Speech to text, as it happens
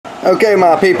Okay,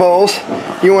 my peoples,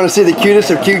 you want to see the cutest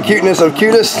of cuteness of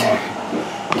cutest?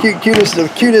 Cutest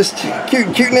of cutest,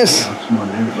 cuteness.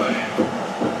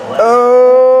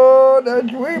 Oh, that's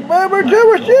sweet baby,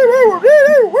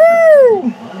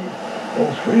 woo!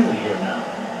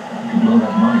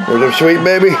 There's a sweet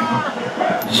baby.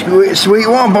 Sweet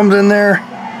wampums in there.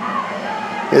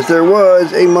 Yes, there was.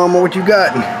 Hey, mama, what you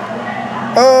got?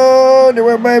 Oh, there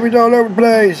were babies all over the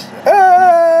place.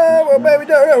 Oh, well, babies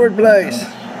all over the place.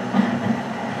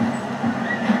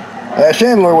 As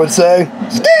Chandler would say,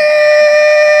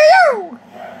 Skee-yoo!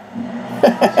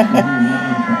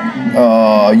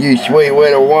 Oh, you sweet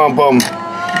little wampum.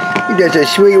 You just a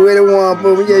sweet little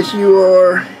wampum. Yes, you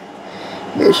are.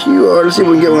 Yes, you are. Let's see if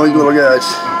we can get one of these little guys.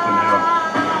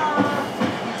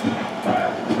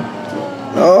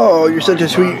 Oh, you're such a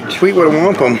sweet little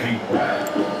wampum.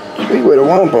 Sweet little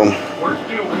wampum.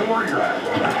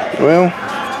 Well,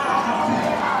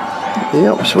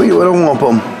 yep, sweet little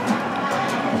wampum.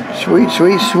 Sweet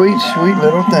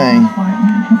little thing.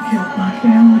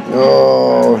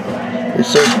 Oh, it's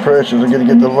so precious. I gotta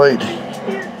get the light.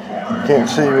 Can't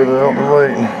see without the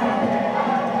light.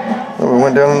 Oh, we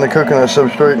went down in the coconut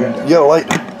substrate. You got a light?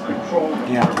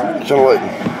 Yeah. Shine a light.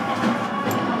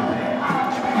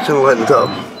 Shine a light in the tub.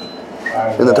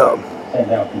 In the tub.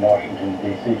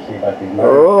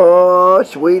 Oh,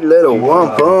 sweet little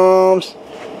wampums.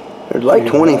 There's like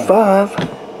 25.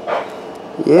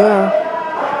 Yeah.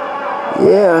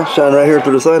 Yeah, shine right here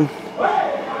to the side.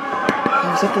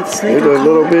 Here's a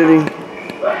little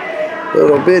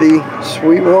bitty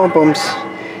sweet wampums.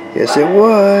 Yes, it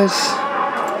was.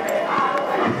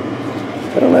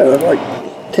 I don't know, there's like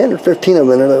 10 or 15 of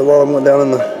them. A lot of them went down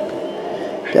in the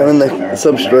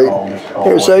substrate.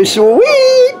 They're so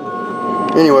sweet.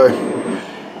 Anyway,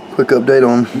 quick update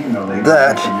on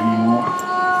that.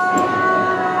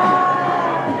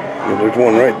 There's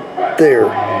one right there.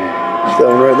 That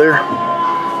one right there.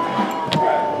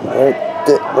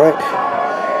 Right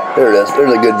there it is.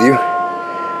 There's a good view.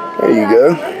 There you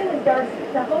go.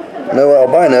 No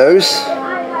albinos.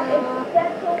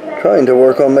 Trying to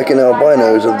work on making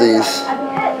albinos of these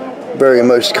very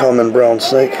most common brown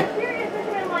snake.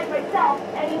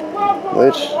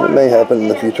 Which it may happen in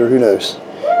the future. Who knows?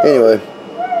 Anyway,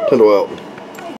 Tindall out.